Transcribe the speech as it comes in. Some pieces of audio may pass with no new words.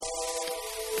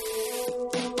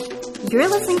You're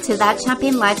listening to That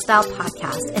Champagne Lifestyle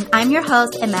podcast, and I'm your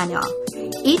host, Emmanuel.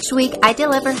 Each week, I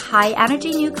deliver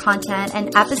high-energy new content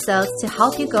and episodes to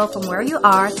help you go from where you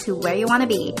are to where you want to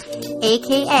be,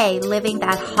 aka living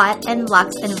that hot and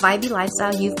luxe and vibey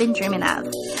lifestyle you've been dreaming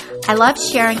of. I love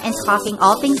sharing and talking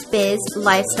all things biz,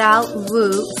 lifestyle,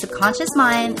 woo, subconscious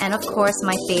mind, and of course,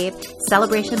 my fave,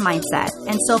 celebration mindset.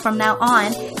 And so from now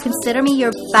on, consider me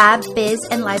your fab biz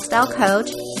and lifestyle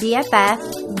coach,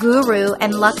 BFF, guru,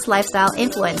 and luxe lifestyle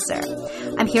influencer.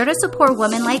 I'm here to support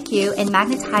women like you in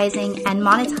magnetizing and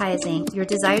monetizing your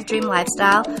desired dream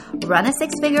lifestyle, run a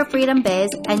six-figure freedom biz,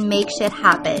 and make shit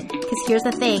happen. Because here's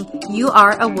the thing, you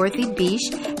are a worthy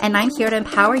biche, and I'm here to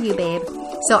empower you, babe.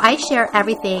 So I share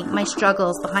everything, my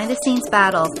struggles, behind the scenes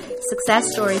battles,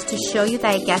 success stories to show you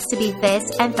that it gets to be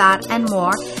this and that and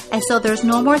more. And so there's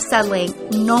no more settling,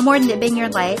 no more nibbing your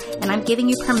light, and I'm giving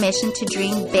you permission to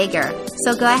dream bigger.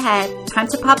 So go ahead, time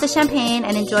to pop the champagne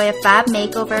and enjoy a fab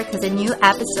makeover because a new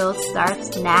episode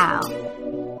starts now.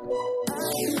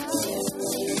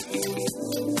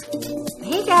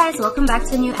 Hey guys, welcome back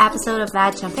to a new episode of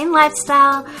That Champagne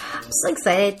Lifestyle. I'm so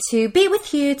excited to be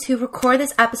with you, to record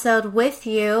this episode with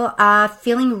you.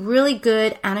 Feeling really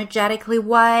good energetically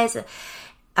wise,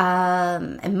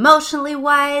 emotionally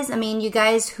wise. I mean, you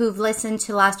guys who've listened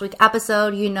to last week's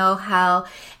episode, you know how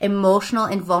emotional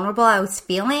and vulnerable I was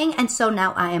feeling. And so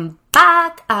now I am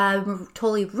back,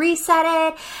 totally reset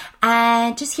it,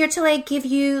 and just here to give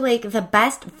you the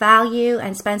best value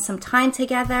and spend some time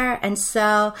together. And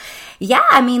so, yeah,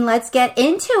 I mean, let's get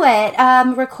into it.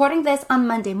 Recording this on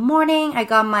Monday morning. I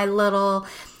got my little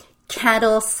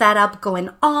candle setup going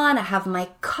on. I have my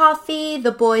coffee.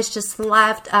 The boys just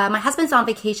left. My husband's on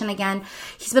vacation again.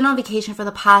 He's been on vacation for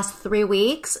the past 3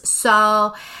 weeks.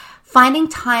 So finding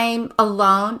time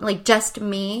alone, just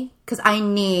me, because I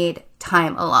need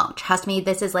time alone. Trust me,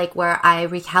 this is where I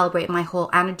recalibrate my whole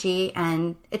energy,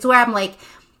 and it's where I'm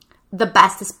the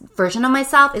bestest version of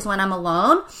myself is when I'm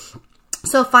alone.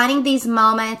 So finding these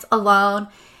moments alone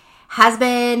has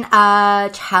been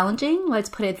challenging, let's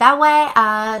put it that way.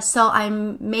 So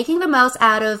I'm making the most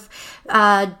out of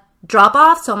drop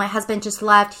off. So my husband just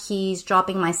left. He's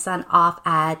dropping my son off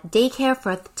at daycare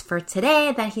for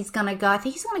today. Then he's gonna go, I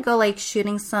think he's gonna go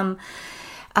shooting some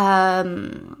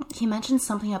he mentioned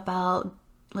something about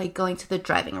going to the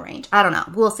driving range. I don't know.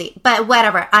 We'll see. But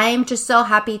whatever. I'm just so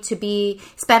happy to be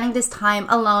spending this time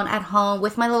alone at home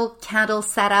with my little candle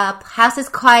set up. House is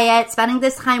quiet. Spending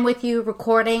this time with you,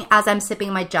 recording as I'm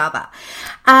sipping my Java.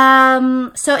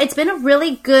 So it's been a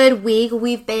really good week.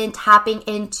 We've been tapping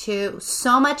into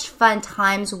so much fun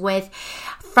times with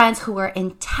friends who were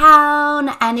in town,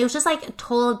 and it was just a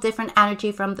total different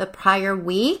energy from the prior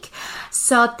week.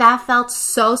 So that felt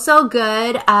so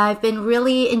good. I've been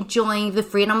really enjoying the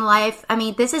freedom life. I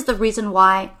mean, this is the reason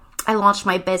why I launched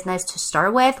my business to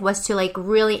start with, was to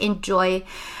really enjoy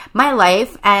my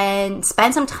life and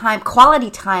spend some time,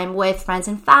 quality time with friends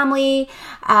and family.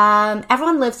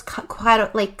 Everyone lives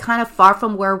quite kind of far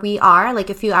from where we are,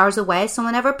 a few hours away. So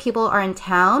whenever people are in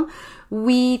town,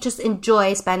 we just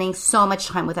enjoy spending so much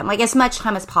time with them, as much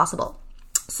time as possible.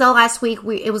 So last week,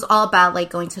 it was all about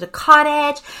going to the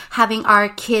cottage, having our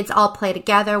kids all play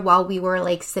together while we were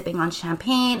sipping on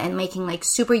champagne and making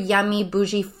super yummy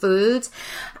bougie foods.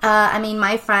 I mean,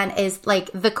 my friend is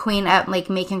the queen at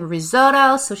making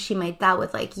risotto, so she made that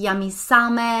with yummy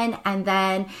salmon, and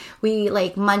then we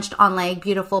munched on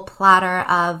beautiful platter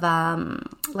of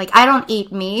I don't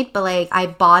eat meat, but I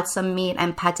bought some meat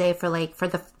and pate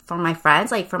for my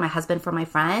friends, for my husband, for my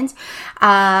friends,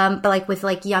 but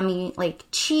with yummy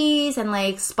cheese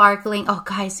and sparkling. Oh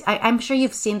guys, I'm sure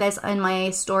you've seen this in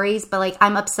my stories, but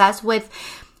I'm obsessed with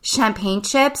champagne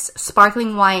chips,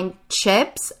 sparkling wine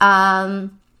chips. I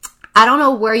don't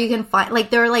know where you can find,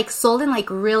 they're sold in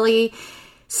really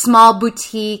small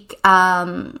boutique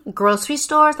grocery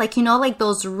stores,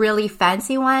 those really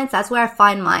fancy ones. That's where I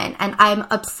find mine, and I'm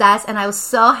obsessed, and I was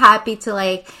so happy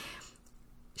to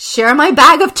share my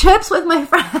bag of chips with my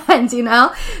friends,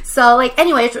 So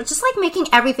anyway, it's just making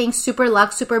everything super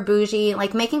luxe, super bougie,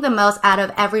 making the most out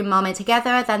of every moment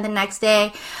together. Then the next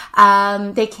day,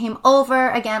 they came over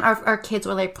again. Our kids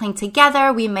were playing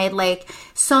together. We made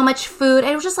so much food.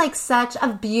 It was just such a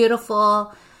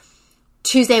beautiful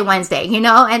Tuesday, Wednesday, and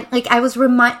I was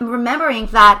remembering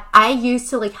that I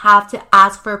used to have to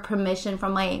ask for permission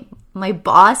from my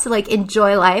boss to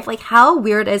enjoy life. How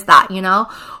weird is that,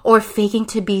 or faking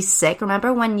to be sick.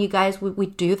 Remember when you guys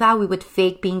would do that? We would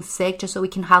fake being sick just so we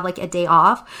can have a day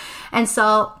off. And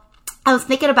so I was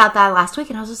thinking about that last week,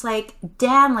 and I was just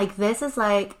damn, this is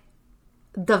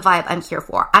the vibe I'm here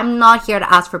for. I'm not here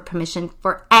to ask for permission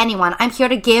for anyone. I'm here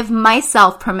to give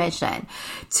myself permission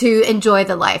to enjoy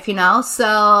the life, you know?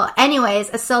 So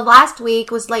anyways, so last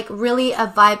week was like really a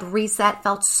vibe reset,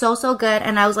 felt so good.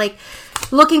 And I was like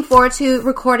looking forward to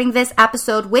recording this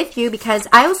episode with you because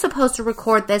I was supposed to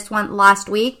record this one last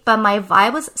week, but my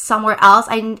vibe was somewhere else.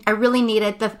 I really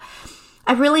needed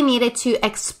to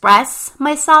express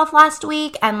myself last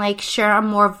week and like share a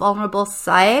more vulnerable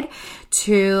side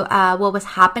to what was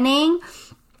happening.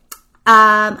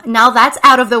 Now that's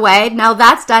out of the way. Now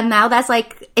that's done. Now that's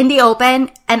like in the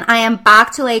open. And I am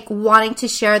back to like wanting to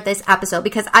share this episode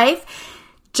because I've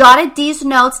jotted these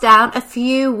notes down a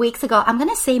few weeks ago. I'm going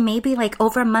to say maybe like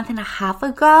over a month and a half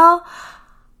ago.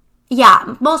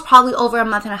 Yeah, most probably over a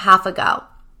month and a half ago.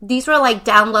 These were like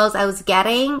downloads I was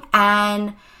getting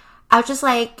and I was just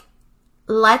like,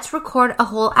 let's record a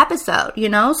whole episode, you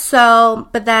know? So,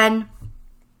 but then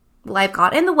life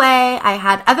got in the way. I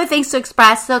had other things to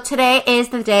express. So today is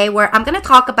the day where I'm going to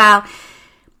talk about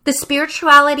the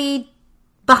spirituality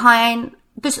behind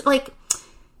this, like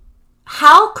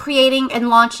how creating and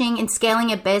launching and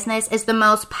scaling a business is the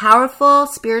most powerful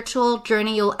spiritual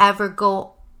journey you'll ever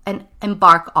go and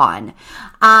embark on.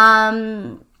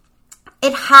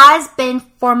 It has been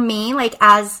for me, like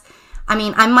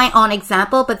I'm my own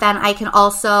example, but then I can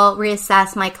also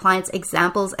reassess my clients'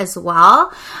 examples as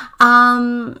well.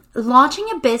 Launching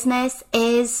a business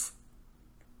is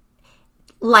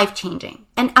life-changing.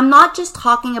 And I'm not just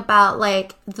talking about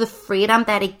like the freedom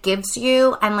that it gives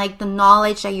you and like the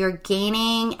knowledge that you're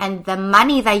gaining and the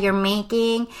money that you're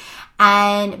making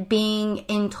and being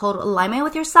in total alignment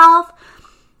with yourself,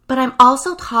 but I'm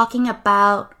also talking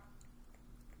about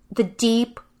the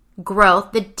deep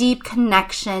growth, the deep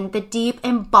connection, the deep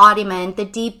embodiment, the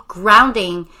deep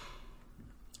grounding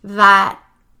that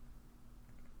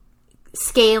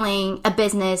scaling a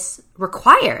business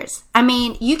requires. I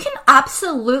mean, you can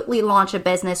absolutely launch a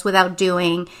business without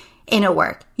doing inner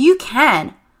work. You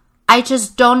can. I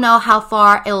just don't know how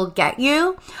far it'll get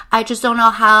you. I just don't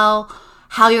know how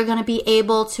you're going to be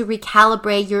able to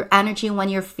recalibrate your energy when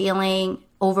you're feeling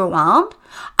overwhelmed.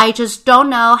 I just don't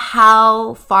know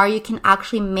how far you can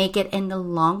actually make it in the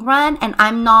long run. And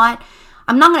I'm not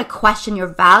going to question your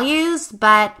values,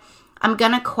 but I'm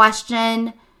going to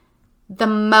question the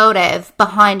motive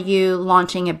behind you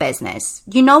launching a business.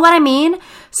 You know what I mean?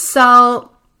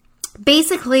 So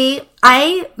basically,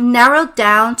 I narrowed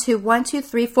down to 5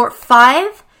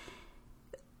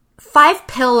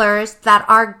 pillars that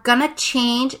are going to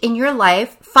change in your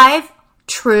life, 5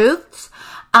 truths.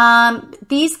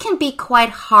 These can be quite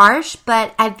harsh,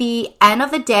 but at the end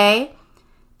of the day,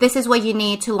 this is what you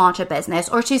need to launch a business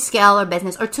or to scale a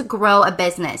business or to grow a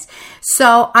business.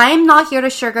 So I'm not here to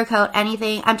sugarcoat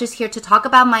anything. I'm just here to talk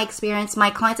about my experience,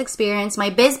 my client's experience, my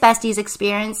biz besties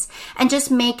experience, and just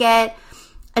make it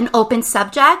an open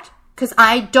subject because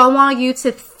I don't want you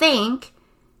to think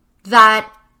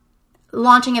that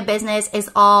launching a business is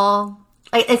all...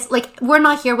 It's like, we're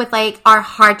not here with like our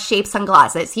heart-shaped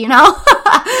sunglasses, you know?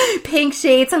 Pink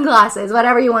shade sunglasses,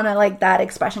 whatever you want to like that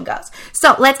expression goes.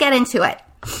 So let's get into it.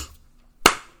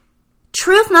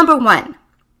 Truth number 1.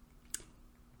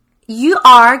 You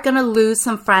are going to lose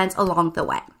some friends along the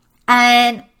way.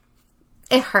 And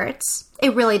it hurts.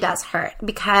 It really does hurt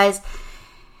because,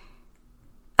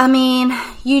 I mean,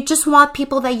 you just want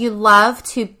people that you love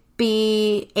to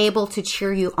be able to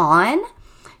cheer you on,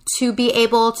 to be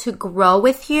able to grow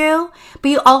with you, but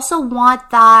you also want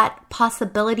that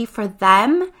possibility for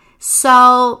them.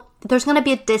 So there's going to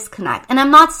be a disconnect. And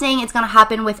I'm not saying it's going to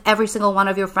happen with every single one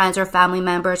of your friends or family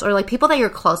members or like people that you're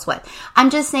close with. I'm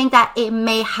just saying that it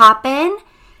may happen,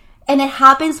 and it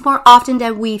happens more often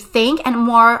than we think and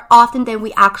more often than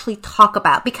we actually talk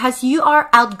about because you are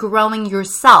outgrowing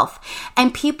yourself.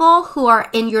 And people who are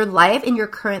in your life, in your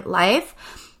current life,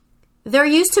 they're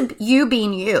used to you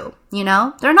being you, you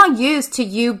know? They're not used to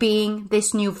you being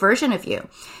this new version of you.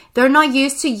 They're not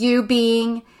used to you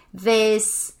being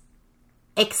this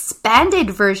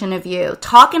expanded version of you,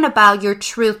 talking about your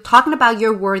truth, talking about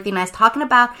your worthiness, talking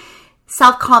about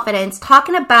self-confidence,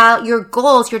 talking about your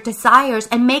goals, your desires,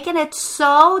 and making it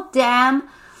so damn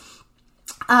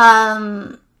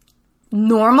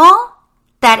normal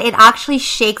that it actually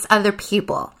shakes other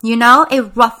people, you know?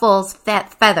 It ruffles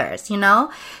feathers, you know?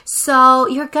 So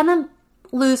you're gonna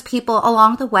lose people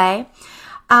along the way.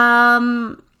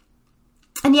 And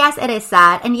yes, it is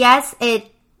sad. And yes, it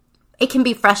can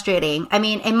be frustrating. I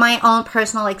mean, in my own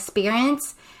personal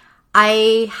experience,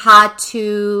 I had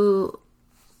to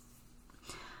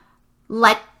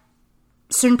let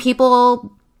certain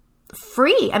people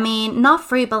free. I mean, not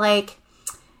free, but like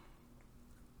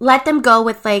let them go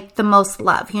with like the most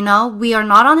love, you know? We are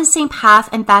not on the same path,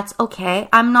 and that's okay.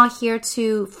 I'm not here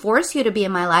to force you to be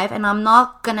in my life, and I'm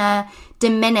not gonna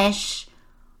diminish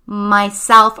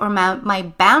myself or my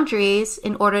boundaries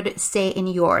in order to stay in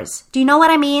yours. Do you know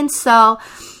what I mean? So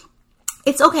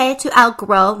it's okay to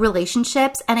outgrow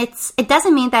relationships, and it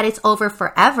doesn't mean that it's over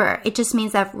forever. It just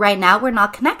means that right now we're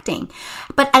not connecting.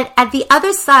 But at the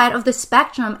other side of the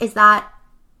spectrum is that,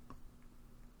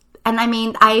 and I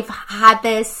mean, I've had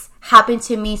this happen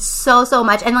to me so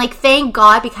much, and like, thank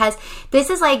God, because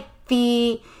this is like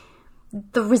the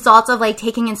results of like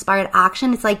taking inspired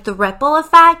action. It's like the ripple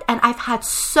effect. And I've had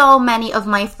so many of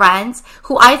my friends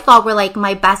who I thought were like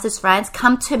my bestest friends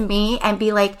come to me and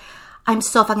be like, I'm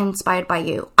so fucking inspired by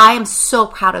you. I am so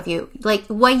proud of you. Like,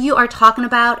 what you are talking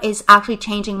about is actually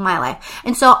changing my life.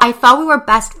 And so I thought we were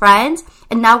best friends,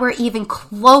 and now we're even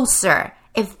closer,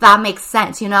 if that makes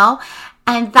sense, you know?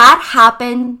 And that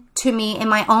happened to me in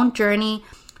my own journey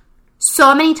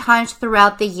so many times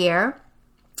throughout the year,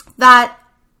 that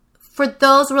for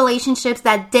those relationships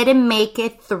that didn't make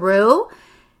it through,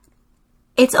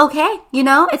 it's okay, you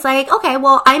know? It's like, okay,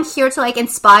 well, I'm here to like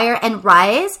inspire and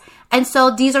rise. And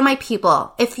so these are my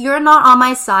people. If you're not on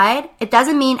my side, it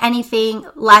doesn't mean anything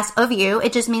less of you.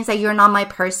 It just means that you're not my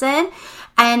person.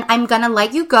 And I'm gonna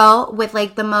let you go with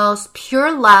like the most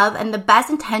pure love and the best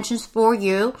intentions for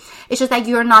you. It's just that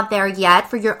you're not there yet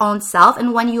for your own self.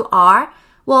 And when you are,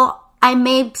 well, I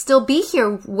may still be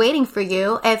here waiting for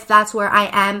you if that's where I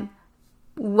am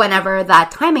whenever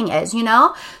that timing is, you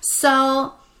know?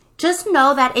 So just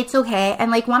know that it's okay.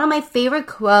 And like, one of my favorite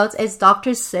quotes is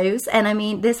Dr. Seuss. And I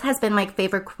mean, this has been my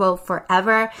favorite quote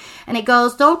forever. And it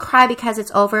goes, don't cry because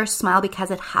it's over, smile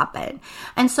because it happened.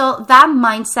 And so that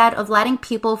mindset of letting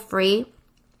people free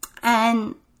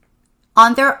and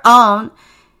on their own,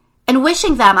 and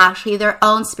wishing them actually their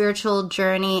own spiritual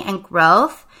journey and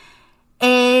growth,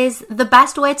 is the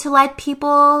best way to let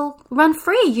people run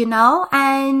free, you know?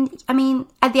 And I mean,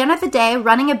 at the end of the day,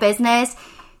 running a business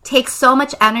takes so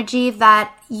much energy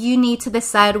that you need to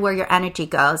decide where your energy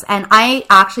goes. And I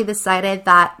actually decided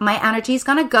that my energy is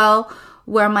going to go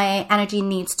where my energy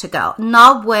needs to go,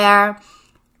 not where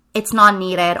it's not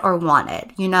needed or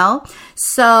wanted, you know?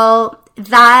 So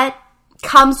that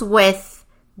comes with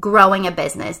growing a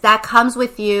business. That comes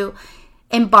with you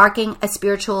embarking a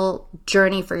spiritual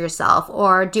journey for yourself,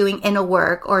 or doing inner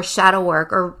work or shadow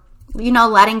work, or, you know,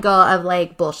 letting go of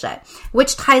like bullshit,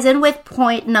 which ties in with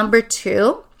point number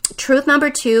 2. Truth number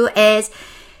 2 is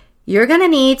you're going to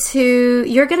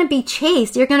be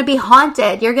chased. You're going to be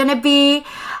haunted. You're going to be,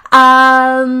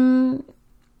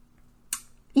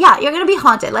 you're going to be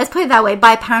haunted. Let's put it that way,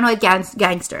 by paranoid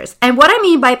gangsters. And what I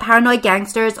mean by paranoid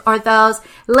gangsters are those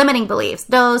limiting beliefs,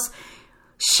 those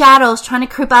shadows trying to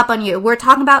creep up on you. We're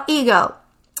talking about ego,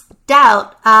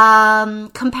 doubt,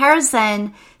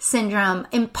 comparison syndrome,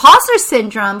 imposter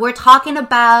syndrome. We're talking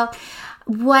about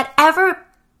whatever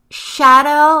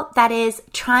shadow that is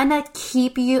trying to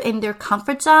keep you in their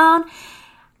comfort zone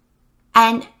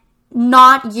and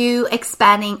not you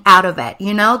expanding out of it,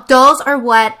 you know? Those are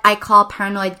what I call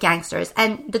paranoid gangsters.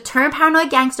 And the term paranoid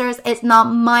gangsters is not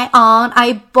my own.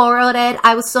 I borrowed it.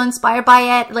 I was so inspired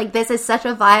by it. Like, this is such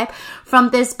a vibe from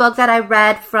this book that I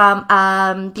read from,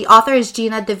 the author is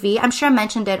Gina DeVee. I'm sure I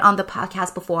mentioned it on the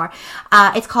podcast before.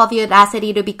 It's called The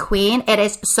Audacity to Be Queen. It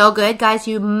is so good, guys.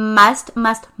 You must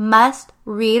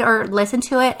read or listen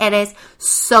to it. It is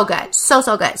so good. So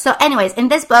good. So anyways, in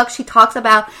this book, she talks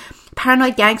about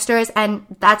paranoid gangsters, and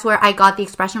that's where I got the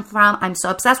expression from. I'm so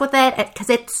obsessed with it because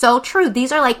it's so true.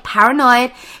 These are like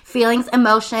paranoid feelings,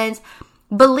 emotions,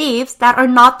 beliefs that are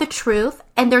not the truth,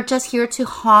 and they're just here to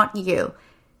haunt you,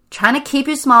 trying to keep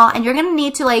you small. And you're going to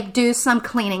need to like do some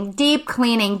cleaning, deep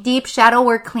shadow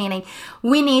work cleaning.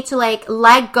 We need to like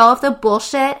let go of the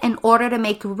bullshit in order to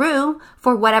make room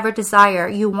for whatever desire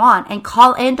you want, and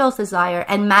call in those desires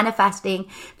and manifesting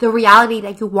the reality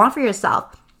that you want for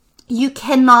yourself. You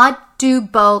cannot do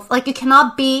both. Like, you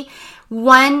cannot be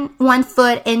one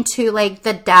foot into like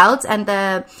the doubts and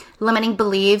the limiting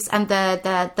beliefs and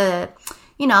the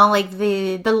you know, like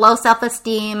the low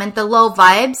self-esteem and the low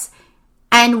vibes,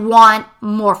 and want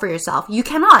more for yourself. You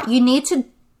cannot. You need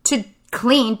to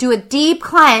clean, do a deep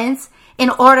cleanse in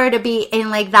order to be in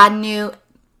like that new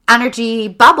energy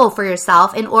bubble for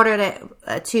yourself, in order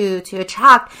to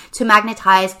attract, to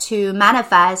magnetize, to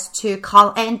manifest, to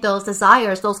call in those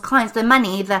desires, those clients, the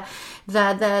money,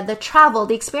 the travel,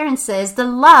 the experiences, the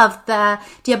love, the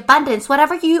abundance,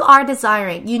 whatever you are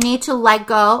desiring. You need to let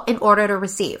go in order to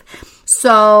receive.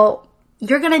 So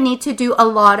you're going to need to do a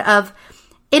lot of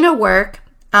inner work,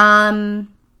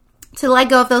 to let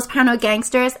go of those paranoid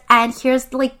gangsters. And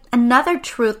here's like another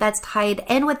truth that's tied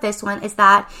in with this one is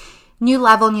that new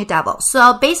level, new devil.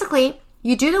 So basically,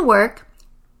 you do the work,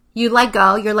 you let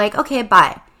go, you're like, okay,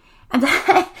 bye.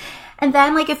 And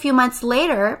then like a few months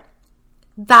later,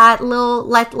 that little,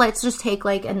 let's just take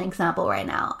like an example right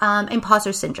now.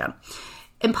 Imposter syndrome.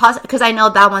 Because I know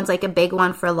that one's like a big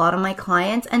one for a lot of my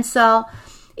clients. And so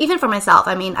even for myself,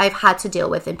 I mean, I've had to deal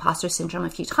with imposter syndrome a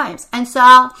few times. And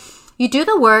so you do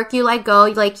the work, you let go,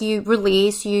 like you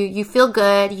release, you feel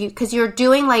good, because you're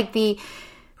doing like the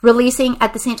releasing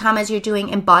at the same time as you're doing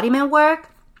embodiment work,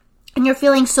 and you're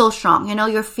feeling so strong, you know,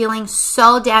 you're feeling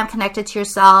so damn connected to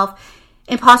yourself.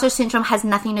 Imposter syndrome has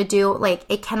nothing to do, like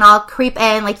it cannot creep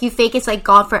in, like you think it's like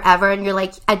gone forever and you're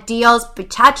like, adios,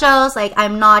 muchachos, like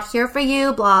I'm not here for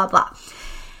you, blah, blah.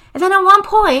 And then at one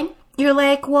point, you're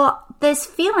like, well, this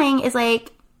feeling is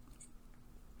like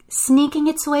sneaking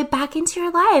its way back into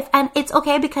your life. And it's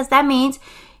okay because that means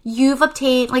you've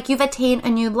attained a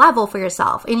new level for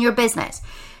yourself in your business.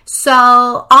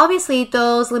 So obviously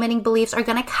those limiting beliefs are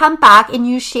going to come back in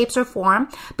new shapes or form.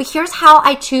 But here's how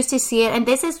I choose to see it. And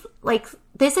this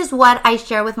is what I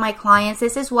share with my clients.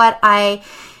 This is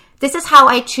how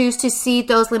I choose to see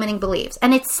those limiting beliefs.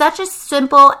 And it's such a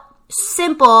simple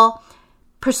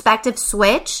perspective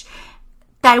switch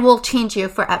that will change you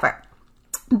forever.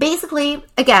 Basically,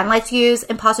 again, let's use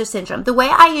imposter syndrome. The way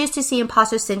I used to see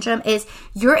imposter syndrome is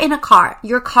you're in a car.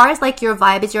 Your car is like your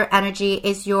vibe, is your energy,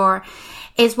 is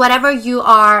whatever you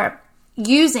are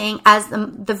using as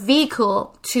the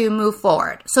vehicle to move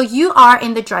forward. So you are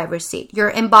in the driver's seat.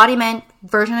 Your embodiment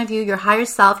version of you, your higher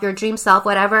self, your dream self,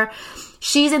 whatever,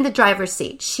 she's in the driver's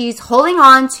seat. She's holding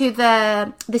on to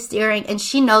the steering and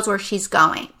she knows where she's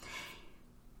going.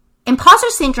 Imposter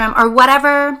syndrome, or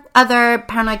whatever other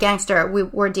paranoid gangster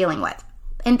we're dealing with.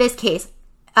 In this case,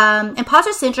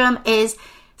 imposter syndrome is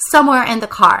somewhere in the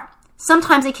car.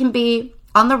 Sometimes it can be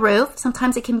on the roof.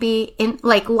 Sometimes it can be in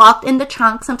like locked in the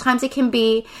trunk. Sometimes it can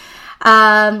be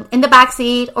in the back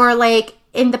seat or like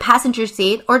in the passenger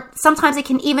seat. Or sometimes it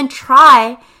can even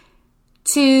try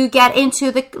to get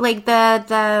into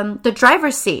the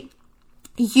driver's seat.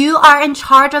 You are in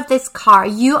charge of this car.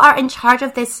 You are in charge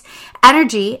of this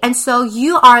energy. And so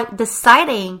you are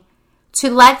deciding to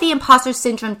let the imposter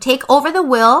syndrome take over the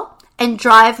wheel and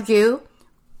drive you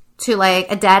to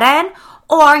like a dead end.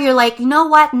 Or you're like, you know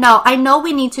what? No, I know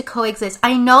we need to coexist.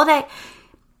 I know that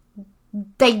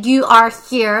you are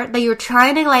here, that you're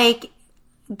trying to like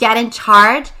get in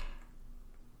charge.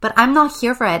 But I'm not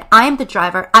here for it. I'm the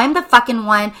driver. I'm the fucking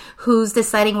one who's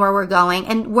deciding where we're going.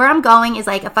 And where I'm going is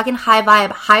like a fucking high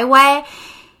vibe highway.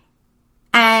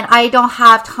 And I don't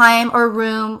have time or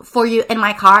room for you in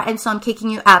my car. And so I'm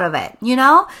kicking you out of it, you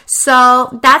know?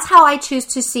 So that's how I choose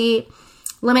to see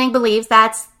limiting beliefs.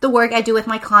 That's the work I do with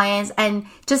my clients. And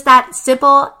just that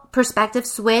simple perspective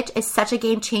switch is such a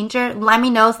game changer. Let me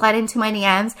know, slide into my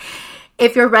DMs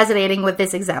if you're resonating with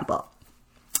this example.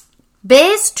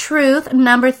 Biz truth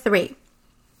number 3.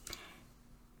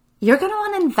 You're going to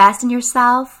want to invest in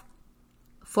yourself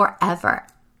forever.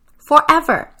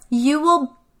 Forever. You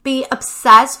will be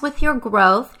obsessed with your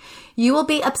growth. You will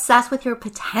be obsessed with your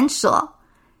potential.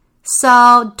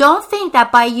 So don't think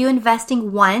that by you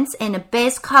investing once in a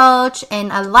biz coach, in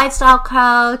a lifestyle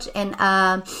coach, in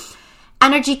a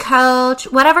energy coach,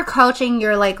 whatever coaching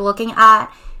you're like looking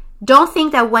at, don't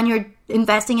think that when you're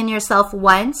investing in yourself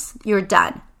once, you're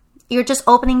done. You're just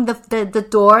opening the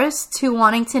doors to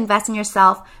wanting to invest in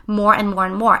yourself more and more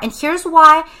and more. And here's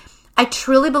why I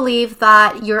truly believe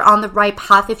that you're on the right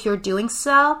path if you're doing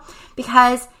so.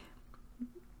 Because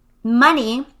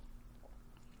money,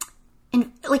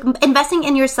 investing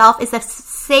in yourself is the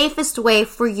safest way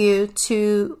for you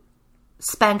to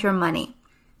spend your money.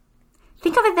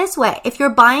 Think of it this way. If you're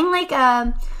buying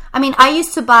I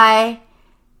used to buy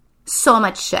so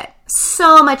much shit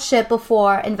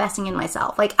before investing in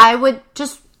myself. Like I'm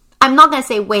not going to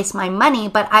say waste my money,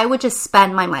 but I would just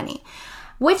spend my money,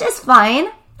 which is fine.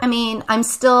 I mean, I'm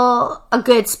still a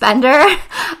good spender.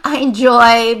 I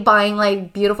enjoy buying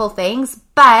like beautiful things,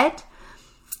 but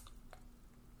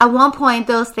at one point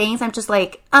those things I'm just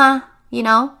like,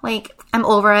 like I'm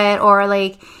over it, or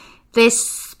like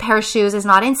this pair of shoes is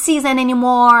not in season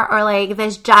anymore, or like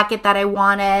this jacket that I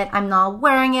wanted, I'm not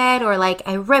wearing it, or like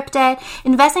I ripped it.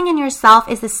 Investing in yourself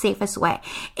is the safest way.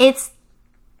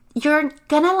 You're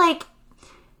gonna like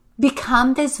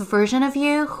become this version of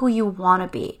you who you want to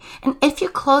be. And if you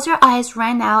close your eyes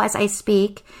right now as I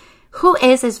speak, who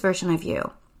is this version of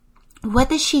you? What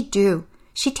does she do?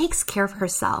 She takes care of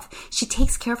herself. She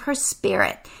takes care of her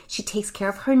spirit. She takes care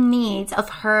of her needs, of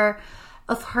her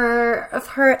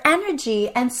energy.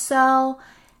 And so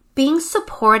being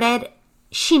supported,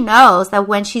 she knows that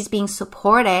when she's being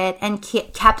supported and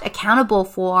kept accountable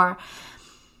for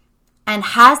and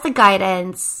has the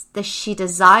guidance that she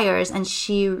desires and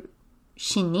she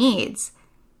needs,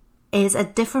 is a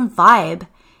different vibe.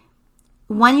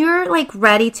 When you're like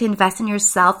ready to invest in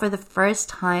yourself for the first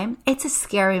time, it's a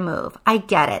scary move. I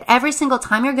get it. Every single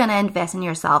time you're going to invest in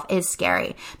yourself is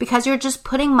scary because you're just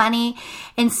putting money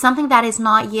in something that is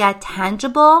not yet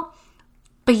tangible,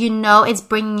 but you know it's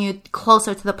bringing you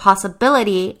closer to the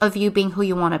possibility of you being who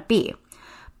you want to be.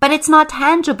 But it's not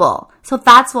tangible. So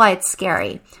that's why it's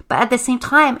scary. But at the same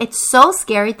time, it's so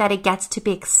scary that it gets to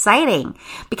be exciting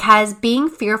because being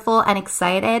fearful and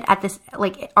excited at this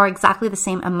are exactly the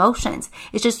same emotions.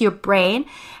 It's just your brain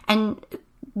and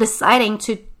deciding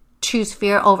to choose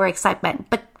fear over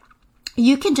excitement. But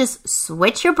you can just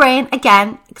switch your brain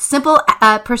again, simple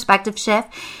perspective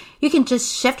shift. You can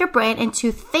just shift your brain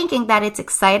into thinking that it's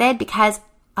excited because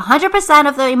 100%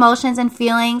 of the emotions and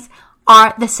feelings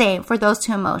are the same for those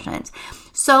two emotions.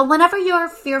 So whenever you're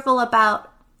fearful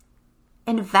about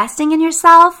investing in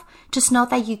yourself, just know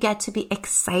that you get to be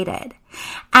excited.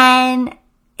 And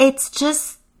it's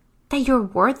just that you're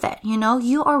worth it. You know,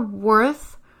 you are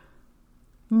worth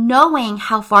knowing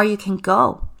how far you can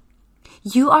go.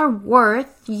 You are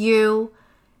worth you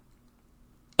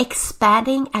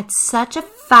expanding at such a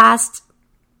fast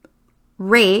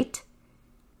rate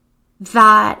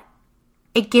that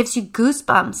it gives you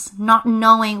goosebumps, not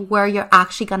knowing where you're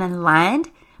actually going to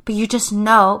land, but you just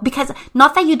know, because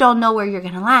not that you don't know where you're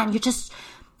going to land,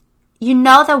 you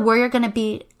know that where you're going to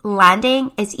be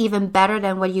landing is even better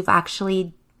than what you've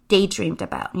actually daydreamed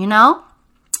about, you know?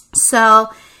 So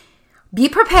be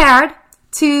prepared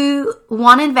to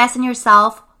want to invest in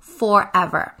yourself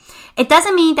forever. It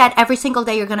doesn't mean that every single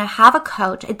day you're going to have a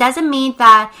coach. It doesn't mean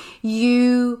that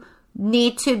you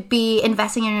need to be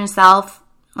investing in yourself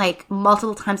like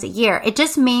multiple times a year. It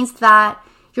just means that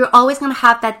you're always going to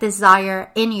have that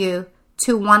desire in you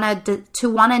to want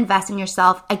to invest in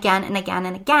yourself again and again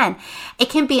and again. It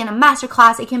can be in a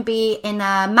masterclass, it can be in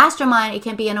a mastermind, it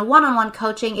can be in a one-on-one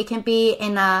coaching, it can be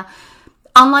in a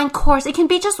online course, it can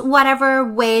be just whatever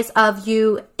ways of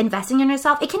you investing in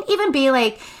yourself. It can even be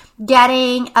like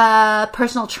getting a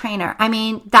personal trainer. I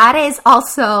mean, that is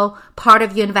also part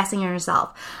of you investing in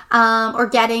yourself. Or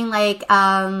getting like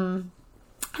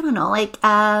I don't know, like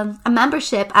a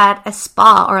membership at a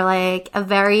spa or like a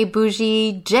very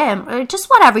bougie gym or just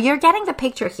whatever. You're getting the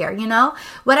picture here, you know?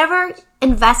 Whatever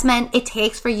investment it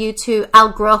takes for you to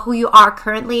outgrow who you are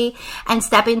currently and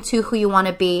step into who you want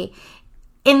to be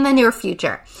in the near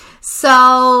future.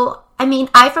 So, I mean,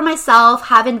 I for myself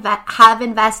have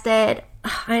invested,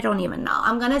 I don't even know.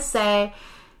 I'm going to say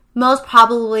most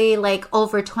probably like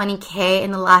over 20K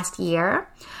in the last year.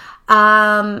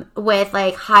 With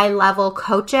like high level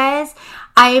coaches.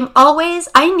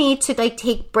 I need to like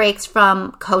take breaks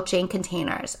from coaching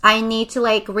containers. I need to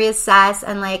like reassess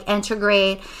and like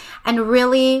integrate and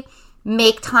really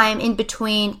make time in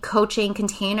between coaching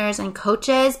containers and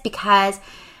coaches because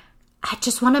I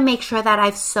just want to make sure that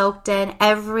I've soaked in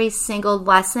every single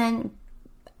lesson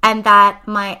and that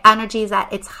my energy is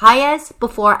at its highest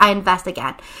before I invest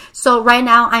again. So right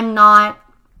now I'm not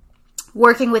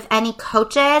working with any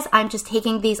coaches. I'm just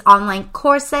taking these online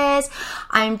courses.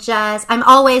 I'm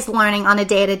always learning on a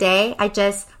day-to-day.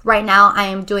 Right now I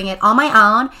am doing it on my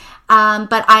own.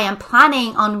 But I am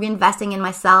planning on reinvesting in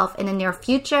myself in the near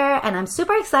future. And I'm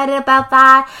super excited about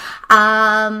that.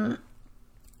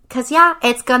 Cause yeah,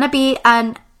 it's going to be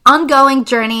an ongoing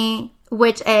journey,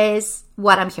 which is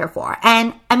what I'm here for.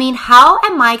 And I mean, how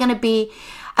am I going to be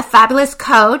a fabulous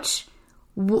coach?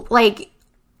 Like,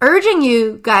 urging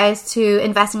you guys to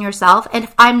invest in yourself and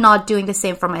if I'm not doing the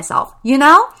same for myself, you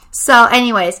know? So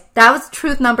anyways, that was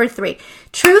truth number 3.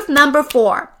 Truth number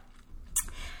 4.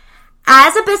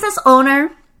 As a business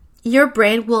owner, your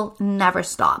brain will never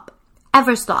stop.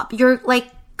 Ever stop. You're like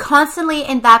constantly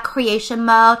in that creation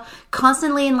mode,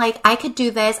 constantly in like, I could do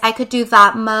this, I could do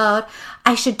that mode,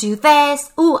 I should do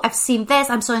this. Ooh, I've seen this.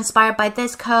 I'm so inspired by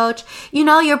this coach. You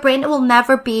know, your brain will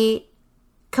never be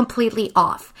completely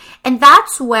off. And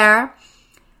that's where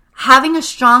having a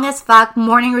strong as fuck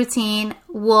morning routine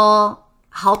will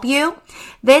help you.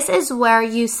 This is where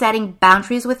you setting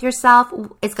boundaries with yourself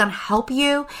is going to help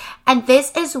you. And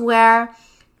this is where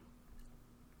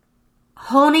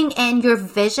honing in your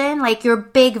vision, like your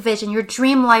big vision, your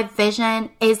dream life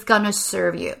vision is going to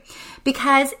serve you.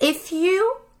 Because if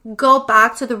you go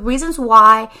back to the reasons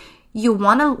why you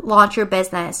want to launch your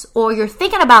business or you're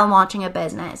thinking about launching a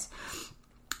business,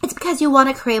 it's because you want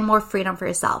to create more freedom for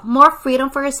yourself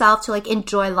to like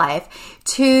enjoy life,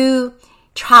 to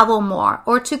travel more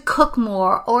or to cook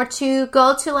more or to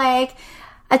go to like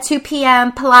a 2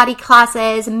 p.m. Pilates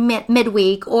classes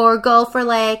midweek or go for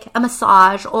like a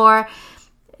massage or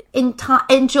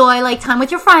enjoy like time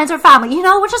with your friends or family, you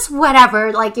know, just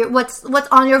whatever, like what's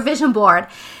on your vision board.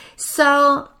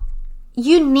 So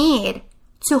you need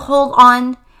to hold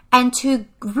on and to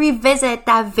revisit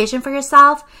that vision for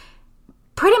yourself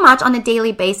pretty much on a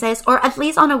daily basis or at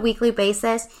least on a weekly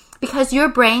basis, because your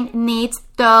brain needs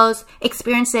those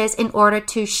experiences in order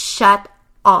to shut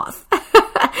off.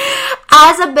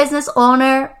 As a business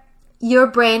owner, your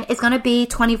brain is going to be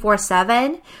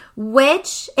 24/7,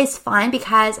 which is fine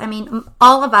because, I mean,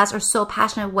 all of us are so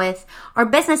passionate with our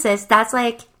businesses. That's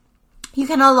like, you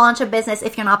cannot launch a business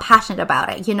if you're not passionate about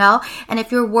it, you know? And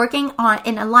if you're working on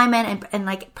in alignment and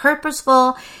like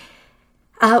purposeful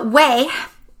way,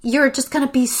 you're just going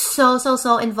to be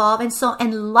so involved and so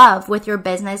in love with your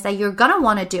business that you're going to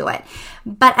want to do it.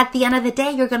 But at the end of the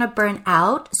day, you're going to burn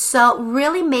out. So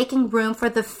really making room for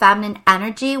the feminine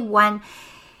energy when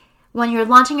you're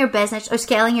launching your business or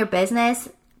scaling your business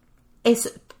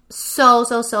is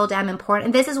so damn important.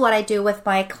 And this is what I do with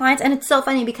my clients. And it's so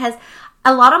funny because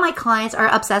a lot of my clients are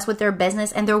obsessed with their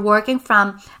business and they're working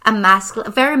from a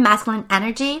very masculine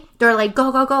energy. They're like,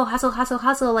 go,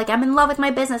 hustle. Like, I'm in love with my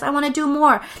business. I want to do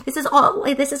more. This is all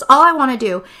I want to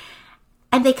do.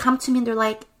 And they come to me and they're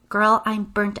like, girl, I'm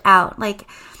burnt out. Like,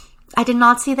 I did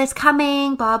not see this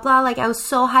coming, blah, blah. Like, I was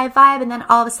so high vibe. And then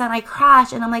all of a sudden I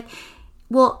crashed. And I'm like,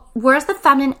 well, where's the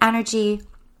feminine energy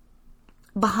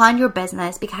behind your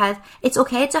business? Because it's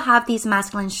okay to have these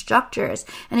masculine structures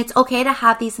and it's okay to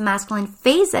have these masculine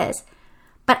phases,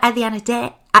 but at the end of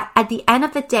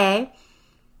the day,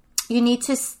 you need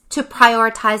to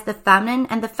prioritize the feminine,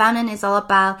 and the feminine is all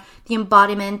about the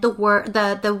embodiment,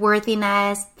 the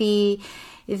worthiness, the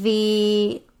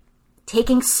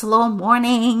taking slow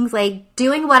mornings, like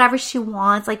doing whatever she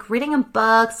wants, like reading a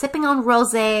book, sipping on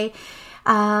rosé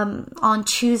on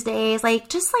Tuesdays, like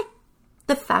just like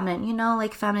the feminine, you know,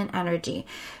 like feminine energy.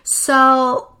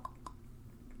 So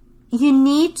you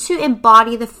need to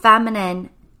embody the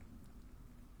feminine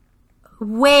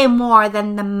way more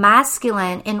than the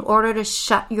masculine in order to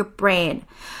shut your brain.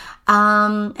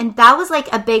 And that was like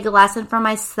a big lesson for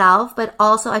myself, but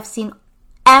also I've seen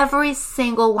every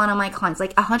single one of my clients,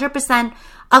 like 100%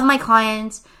 of my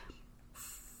clients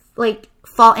like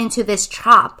fall into this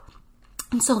trap.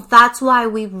 And so that's why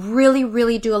we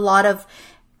really do a lot of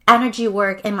energy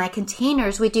work in my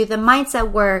containers. We do the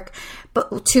mindset work,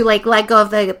 but to like let go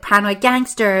of the paranoid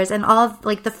gangsters and all of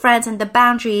like the friends and the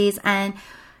boundaries and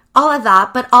all of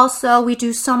that. But also we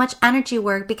do so much energy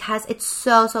work because it's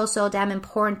so damn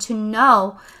important to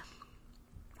know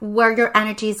where your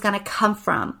energy is going to come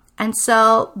from. And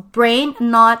so brain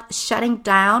not shutting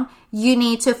down, you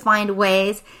need to find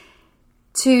ways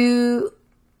to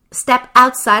step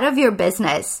outside of your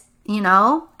business, you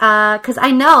know, because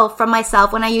I know from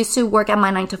myself when I used to work at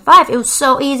my 9 to 5, it was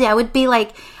so easy. I would be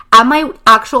like at my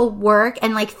actual work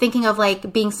and like thinking of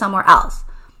like being somewhere else.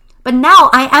 But now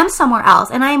I am somewhere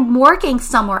else and I'm working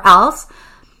somewhere else,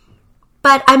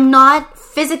 but I'm not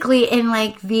physically in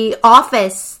like the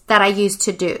office that I used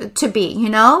to be, you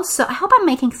know? So I hope I'm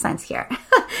making sense here.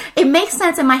 It makes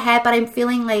sense in my head, but I'm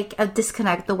feeling like a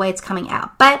disconnect the way it's coming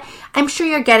out. But I'm sure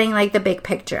you're getting like the big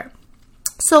picture.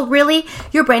 So really,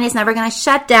 your brain is never going to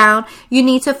shut down. You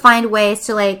need to find ways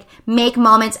to like make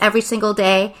moments every single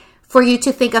day for you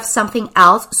to think of something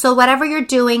else. So whatever you're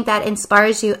doing that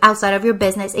inspires you outside of your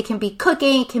business, it can be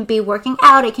cooking, it can be working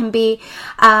out, it can be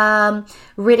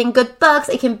reading good books,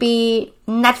 it can be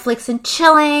Netflix and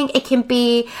chilling, it can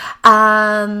be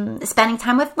spending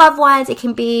time with loved ones, it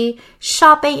can be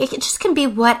shopping, it just can be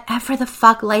whatever the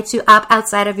fuck lights you up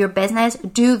outside of your business.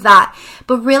 Do that.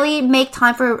 But really make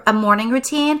time for a morning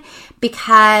routine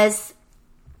because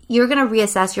you're going to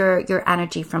reassess your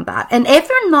energy from that. And if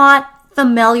you're not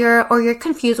familiar or you're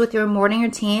confused with your morning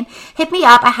routine, hit me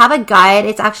up. I have a guide.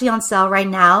 It's actually on sale right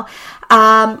now.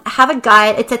 I have a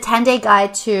guide. It's a 10-day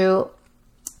guide to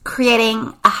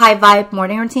creating a high vibe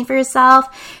morning routine for yourself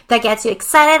that gets you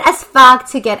excited as fuck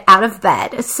to get out of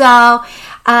bed. So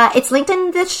it's linked in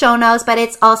the show notes, but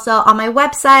it's also on my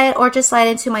website, or just slide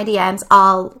into my DMs.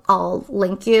 I'll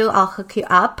link you. I'll hook you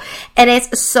up. It is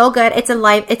so good. It's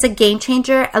a game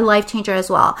changer, a life changer as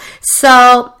well.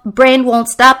 So brain won't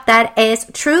stop. That is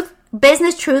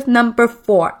business truth number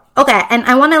 4. Okay, and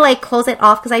I want to like close it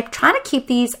off because I'm trying to keep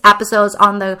these episodes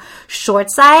on the short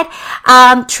side.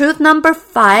 Truth number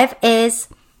 5 is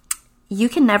you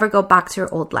can never go back to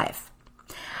your old life.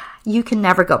 You can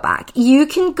never go back. You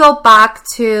can go back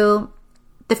to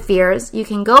the fears. You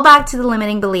can go back to the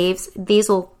limiting beliefs. These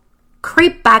will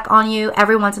creep back on you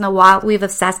every once in a while. We've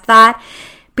assessed that.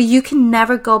 But you can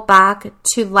never go back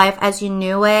to life as you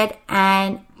knew it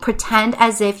and pretend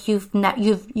as if you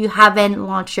haven't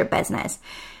launched your business.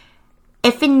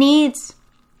 If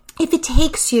it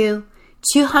takes you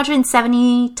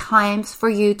 270 times for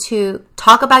you to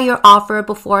talk about your offer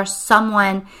before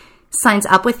someone signs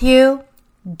up with you,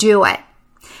 do it.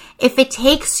 If it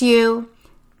takes you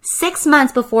 6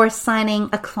 months before signing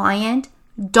a client,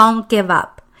 don't give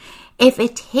up. If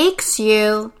it takes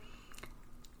you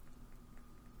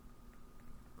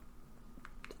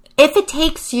if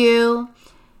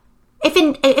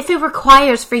it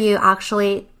requires for you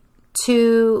actually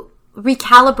to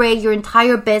recalibrate your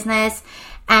entire business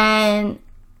and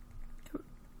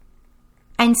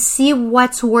see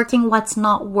what's working, what's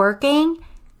not working,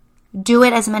 do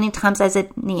it as many times as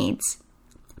it needs.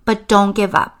 But don't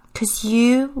give up, because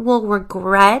you will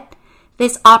regret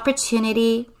this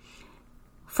opportunity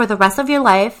for the rest of your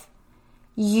life.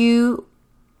 You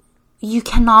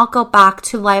cannot go back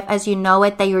to life as you know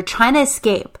it that you're trying to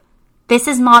escape. This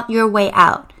is not your way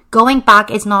out. Going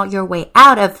back is not your way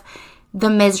out of the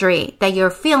misery that you're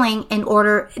feeling in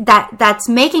order that's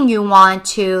making you want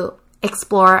to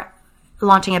explore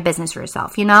launching a business for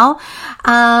yourself, you know?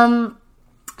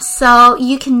 So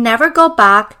you can never go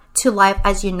back to life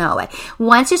as you know it.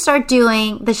 Once you start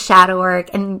doing the shadow work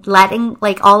and letting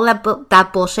like all that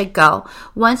bullshit go,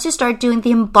 once you start doing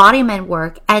the embodiment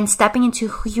work and stepping into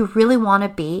who you really want to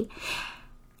be,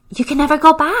 you can never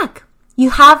go back.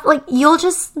 You'll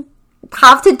just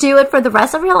have to do it for the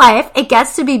rest of your life. It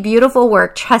gets to be beautiful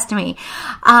work, trust me.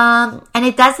 And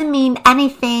it doesn't mean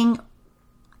anything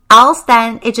else,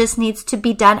 then it just needs to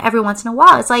be done every once in a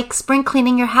while. It's like spring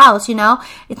cleaning your house, you know?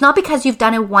 It's not because you've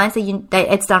done it once that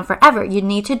it's done forever. You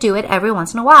need to do it every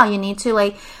once in a while. You need to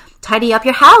like tidy up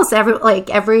your house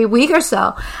every week or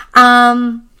so.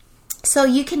 So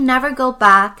you can never go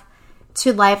back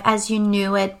to life as you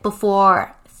knew it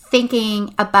before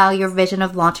thinking about your vision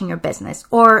of launching your business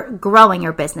or growing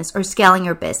your business or scaling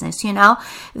your business, you know?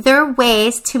 There are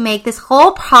ways to make this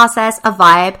whole process a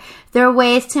vibe. There are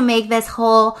ways to make this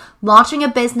whole launching a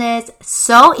business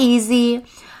so easy.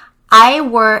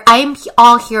 I'm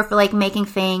all here for like making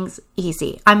things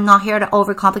easy. I'm not here to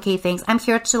overcomplicate things. I'm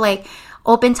here to like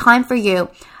open time for you,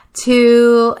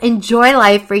 to enjoy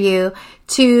life for you,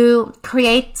 to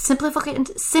create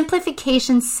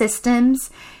simplification systems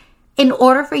in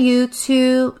order for you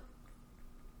to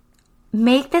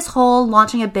make this whole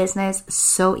launching a business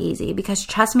so easy. Because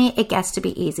trust me, it gets to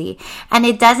be easy. And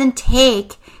it doesn't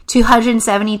take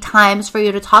 270 times for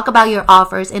you to talk about your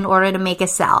offers in order to make a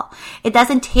sell. It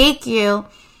doesn't take you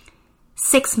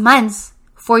 6 months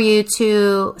for you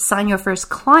to sign your first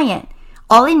client.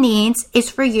 All it needs is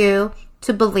for you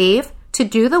to believe, to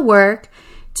do the work,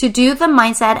 to do the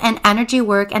mindset and energy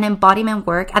work and embodiment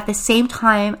work at the same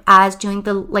time as doing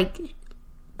the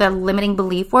limiting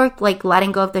belief work, like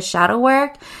letting go of the shadow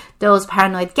work, those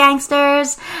paranoid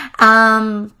gangsters,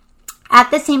 at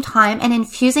the same time, and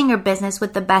infusing your business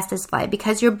with the bestest vibe,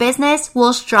 because your business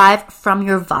will strive from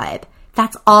your vibe.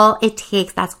 That's all it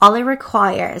takes. That's all it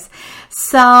requires.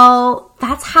 So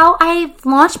that's how I've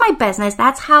launched my business.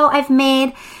 That's how I've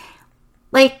made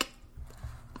like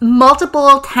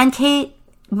multiple 10K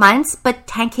months, but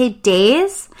 10K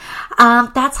days.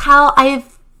 That's how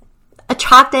I've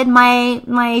attracted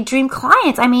my dream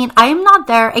clients. I mean, I'm not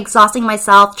there exhausting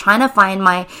myself trying to find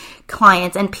my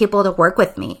clients and people to work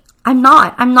with me. I'm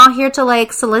not here to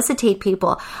like solicitate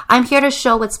people. I'm here to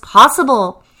show what's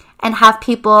possible and have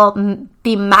people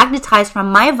be magnetized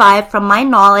from my vibe, from my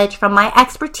knowledge, from my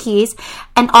expertise.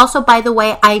 And also, by the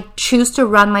way, I choose to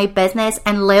run my business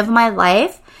and live my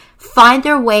life, find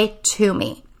their way to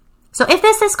me. So if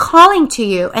this is calling to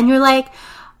you and you're like,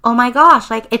 oh my gosh,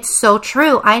 like it's so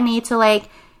true. I need to like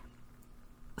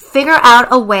figure out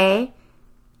a way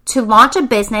to launch a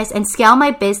business and scale my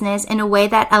business in a way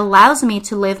that allows me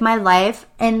to live my life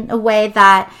in a way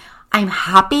that I'm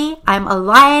happy, I'm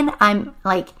aligned, I'm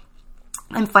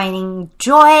finding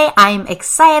joy, I'm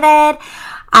excited,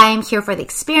 I'm here for the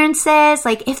experiences.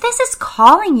 Like if this is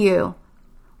calling you,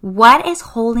 what is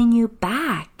holding you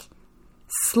back?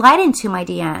 Slide into my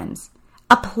DMs.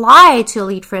 Apply to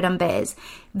Elite Freedom Biz.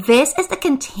 This is the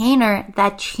container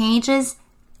that changes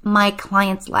my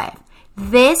client's life.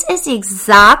 This is the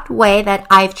exact way that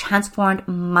I've transformed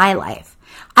my life.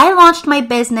 I launched my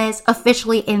business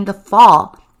officially in the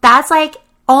fall. That's like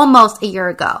almost a year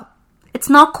ago. It's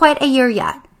not quite a year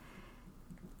yet.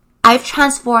 I've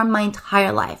transformed my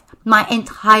entire life, my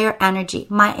entire energy,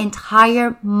 my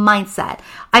entire mindset.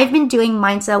 I've been doing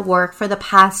mindset work for the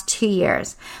past 2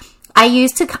 years. I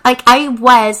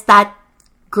was that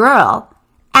girl,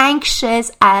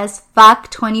 anxious as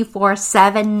fuck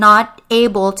 24/7, not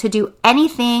able to do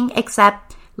anything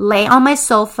except lay on my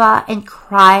sofa and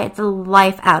cry the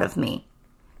life out of me.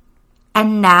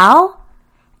 And now,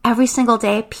 every single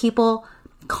day, people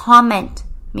compliment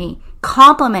me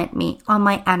on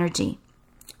my energy.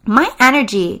 My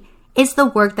energy is the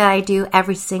work that I do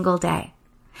every single day.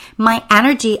 My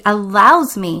energy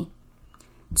allows me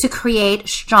to create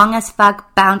strong as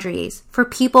fuck boundaries for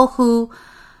people who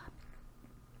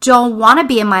don't want to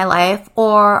be in my life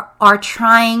or are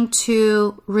trying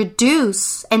to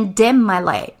reduce and dim my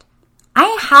light.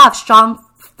 I have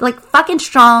fucking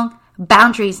strong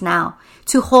boundaries now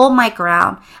to hold my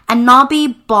ground and not be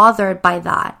bothered by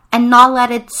that and not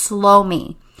let it slow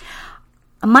me.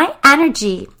 My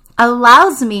energy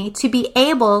allows me to be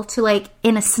able to,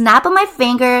 in a snap of my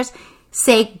fingers,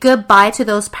 say goodbye to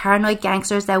those paranoid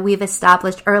gangsters that we've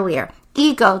established earlier.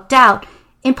 Ego, doubt,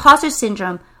 imposter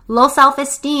syndrome, low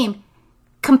self-esteem,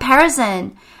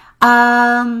 comparison,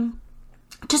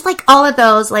 just all of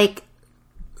those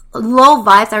low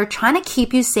vibes that are trying to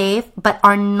keep you safe but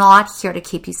are not here to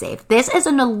keep you safe. This is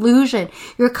an illusion.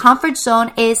 Your comfort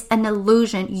zone is an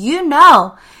illusion. You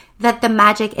know that the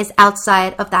magic is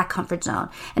outside of that comfort zone.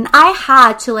 And I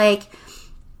had to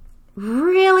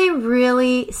really,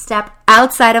 really step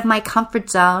outside of my comfort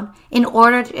zone in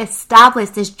order to establish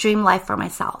this dream life for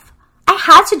myself. I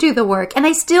had to do the work, and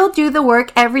I still do the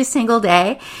work every single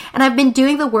day. And I've been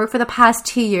doing the work for the past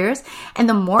 2 years. And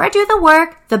the more I do the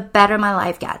work, the better my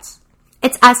life gets.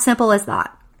 It's as simple as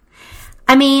that.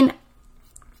 I mean,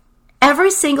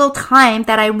 every single time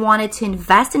that I wanted to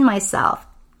invest in myself,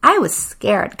 I was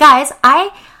scared. Guys,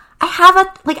 I have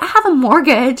a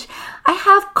mortgage. I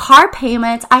have car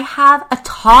payments. I have a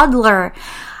toddler.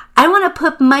 I want to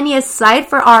put money aside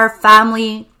for our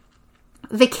family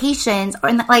vacations or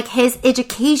his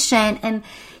education. And,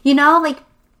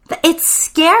 it's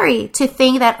scary to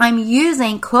think that I'm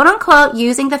using, quote unquote,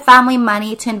 using the family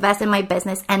money to invest in my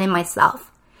business and in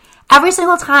myself. Every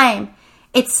single time.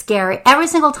 It's scary. Every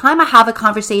single time I have a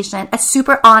conversation, a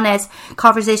super honest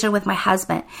conversation with my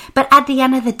husband. But at the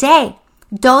end of the day,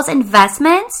 those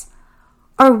investments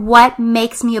are what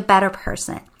makes me a better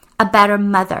person, a better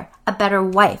mother, a better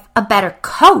wife, a better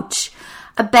coach,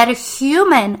 a better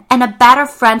human, and a better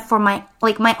friend for my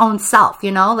own self,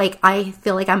 I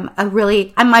feel like I'm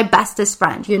my bestest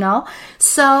friend,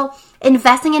 So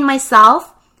investing in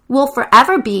myself will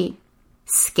forever be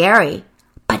scary,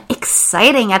 but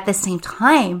exciting at the same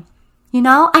time.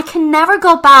 I can never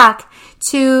go back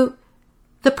to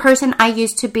the person I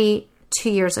used to be 2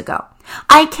 years ago.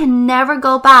 I can never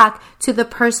go back to the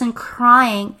person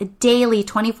crying daily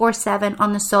 24/7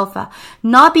 on the sofa,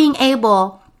 not being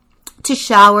able to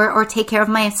shower or take care of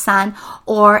my son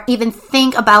or even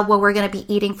think about what we're going to be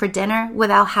eating for dinner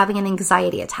without having an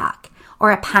anxiety attack or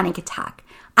a panic attack.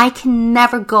 I can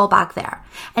never go back there.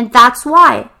 And that's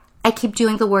why I keep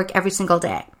doing the work every single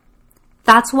day.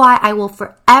 That's why I will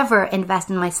forever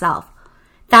invest in myself.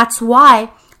 That's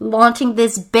why launching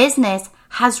this business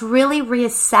has really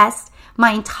reassessed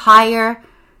my entire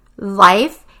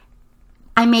life.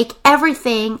 I make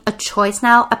everything a choice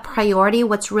now, a priority.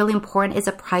 What's really important is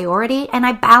a priority, and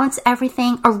I balance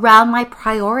everything around my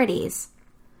priorities.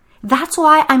 That's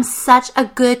why I'm such a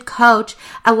good coach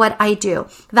at what I do.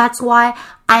 That's why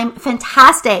I'm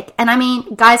fantastic. And I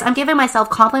mean, guys, I'm giving myself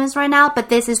compliments right now, but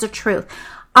this is the truth.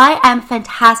 I am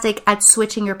fantastic at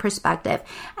switching your perspective,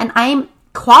 and I'm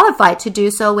qualified to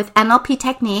do so with NLP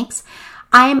techniques.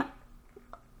 I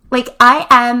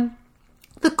am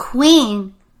the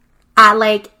queen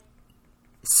at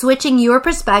switching your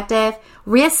perspective,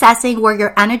 reassessing where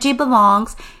your energy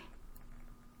belongs,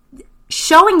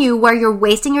 showing you where you're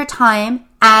wasting your time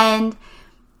and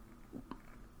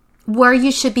where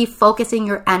you should be focusing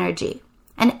your energy.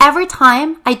 And every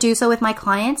time I do so with my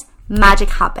clients, magic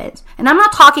happens. And I'm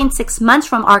not talking 6 months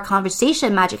from our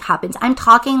conversation, magic happens. I'm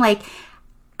talking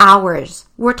hours.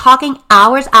 We're talking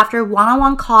hours after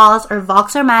one-on-one calls or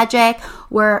Voxer Magic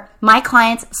where my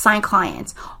clients sign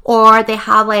clients, or they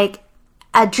have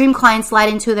a dream client slide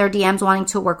into their DMs wanting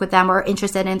to work with them or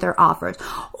interested in their offers,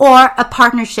 or a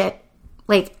partnership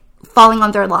falling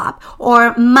on their lap,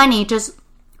 or money just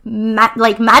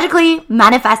magically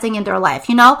manifesting in their life.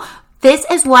 This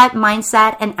is what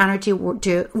mindset and energy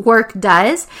work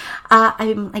does.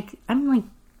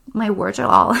 My words are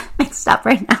all mixed up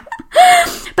right now.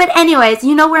 But anyways,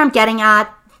 you know where I'm getting at.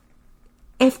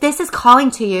 If this is calling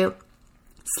to you,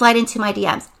 slide into my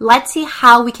DMs. Let's see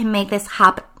how we can make this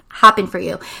happen for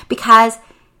you. Because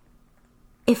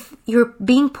if you're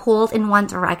being pulled in one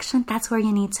direction, that's where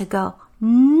you need to go.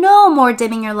 No more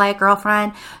dimming your light,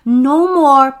 girlfriend. No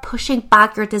more pushing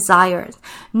back your desires.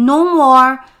 No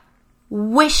more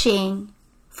wishing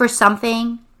for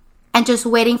something and just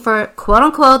waiting for quote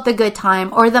unquote the good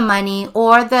time or the money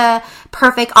or the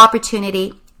perfect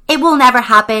opportunity. It will never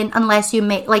happen unless you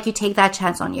take that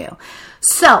chance on you.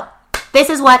 So this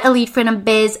is what Elite Freedom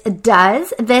Biz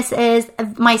does. This is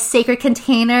my sacred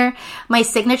container, my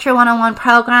signature one-on-one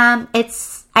program.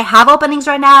 I have openings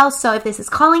right now, so if this is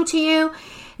calling to you,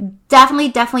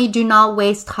 definitely do not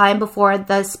waste time before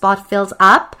the spot fills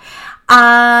up.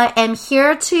 I am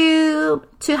here to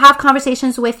have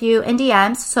conversations with you in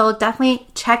DMs, so definitely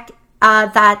check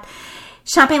that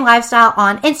Champagne Lifestyle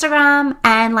on Instagram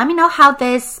and let me know how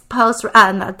this podcast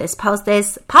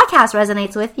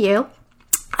resonates with you.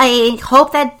 I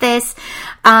hope that this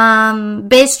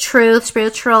Biz Truth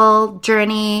Spiritual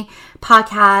Journey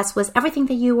podcast was everything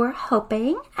that you were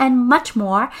hoping and much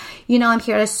more. You know, I'm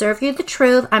here to serve you the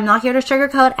truth. I'm not here to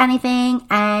sugarcoat anything,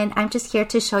 and I'm just here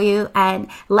to show you and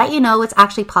let you know what's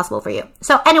actually possible for you.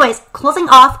 So anyways, closing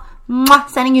off,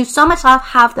 sending you so much love.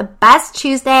 Have the best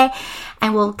Tuesday,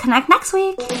 and we'll connect next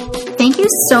week. Thank you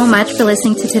so much for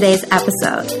listening to today's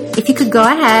episode. If you could go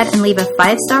ahead and leave a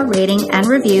 5-star rating and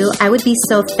review, I would be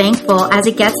so thankful, as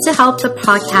it gets to help the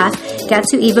podcast get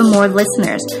to even more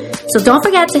listeners. So don't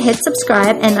forget to hit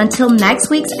subscribe, and until next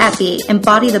week's epi,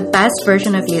 embody the best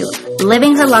version of you,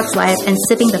 living her luxe life and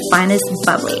sipping the finest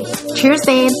bubbly. Cheers,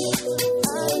 babe.